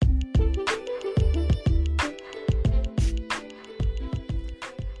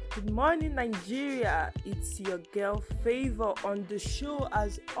morning, Nigeria. It's your girl Favor on the show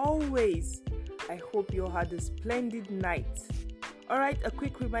as always. I hope you all had a splendid night. Alright, a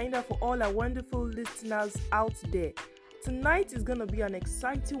quick reminder for all our wonderful listeners out there. Tonight is going to be an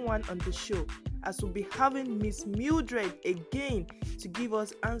exciting one on the show as we'll be having Miss Mildred again to give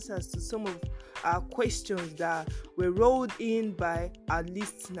us answers to some of our questions that were rolled in by our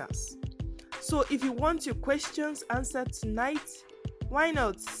listeners. So if you want your questions answered tonight, why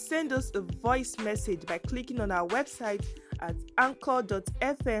not send us a voice message by clicking on our website at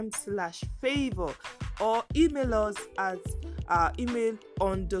anchor.fm/favor or email us at our email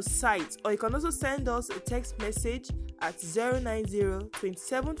on the site. Or you can also send us a text message at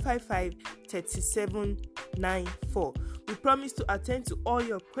 090-2755-3794. We promise to attend to all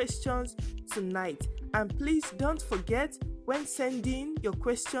your questions tonight. And please don't forget, when sending your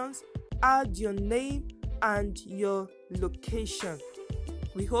questions, add your name and your location.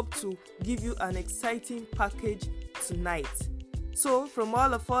 We hope to give you an exciting package tonight. So, from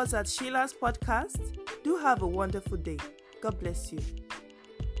all of us at Sheila's podcast, do have a wonderful day. God bless you.